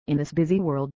In this busy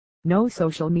world, no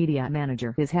social media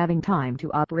manager is having time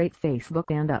to operate Facebook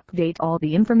and update all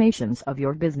the informations of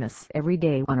your business every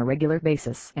day on a regular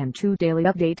basis and to daily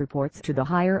update reports to the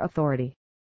higher authority.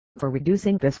 For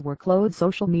reducing this workload,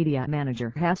 Social Media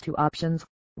Manager has two options.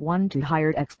 1. To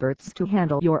hire experts to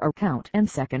handle your account, and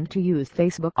 2. To use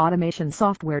Facebook automation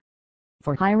software.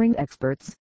 For hiring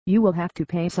experts, you will have to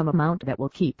pay some amount that will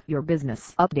keep your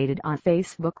business updated on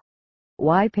Facebook.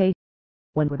 Why pay?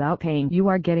 When without paying you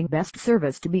are getting best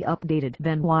service to be updated,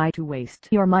 then why to waste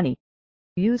your money?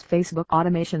 Use Facebook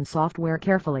automation software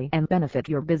carefully and benefit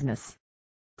your business.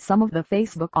 Some of the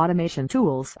Facebook automation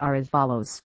tools are as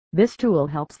follows. This tool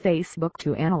helps Facebook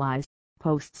to analyze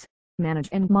posts, manage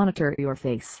and monitor your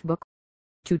Facebook.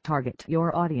 To target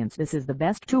your audience, this is the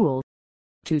best tool.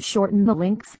 To shorten the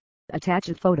links, attach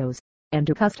photos, and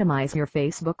to customize your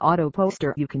Facebook auto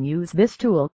poster, you can use this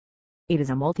tool. It is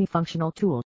a multifunctional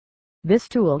tool. This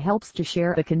tool helps to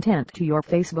share the content to your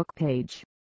Facebook page.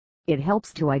 It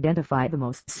helps to identify the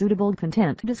most suitable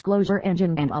content disclosure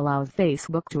engine and allows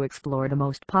Facebook to explore the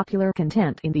most popular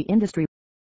content in the industry.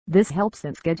 This helps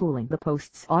in scheduling the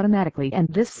posts automatically, and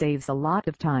this saves a lot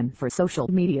of time for social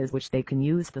medias, which they can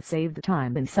use the saved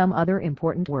time in some other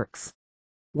important works.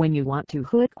 When you want to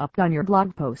hook up on your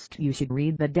blog post, you should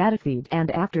read the data feed,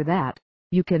 and after that,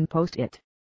 you can post it.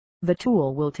 The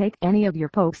tool will take any of your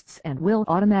posts and will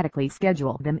automatically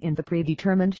schedule them in the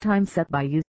predetermined time set by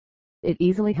you. It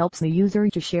easily helps the user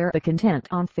to share the content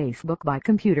on Facebook by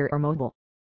computer or mobile.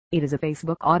 It is a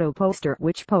Facebook auto poster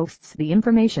which posts the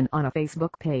information on a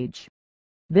Facebook page.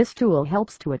 This tool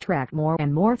helps to attract more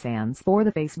and more fans for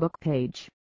the Facebook page.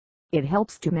 It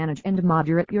helps to manage and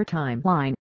moderate your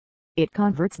timeline. It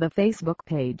converts the Facebook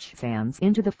page fans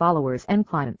into the followers and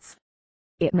clients.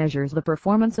 It measures the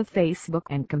performance of Facebook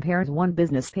and compares one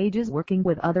business page's working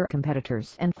with other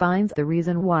competitors and finds the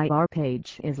reason why our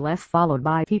page is less followed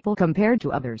by people compared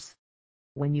to others.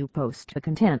 When you post a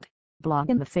content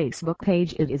blog in the Facebook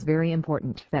page, it is very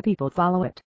important that people follow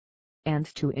it. And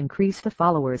to increase the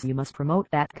followers, you must promote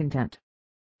that content.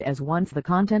 As once the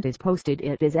content is posted,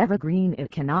 it is evergreen,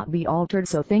 it cannot be altered,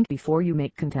 so think before you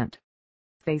make content.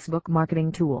 Facebook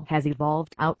marketing tool has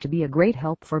evolved out to be a great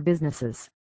help for businesses.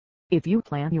 If you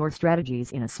plan your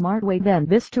strategies in a smart way, then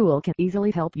this tool can easily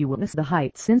help you witness the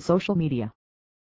heights in social media.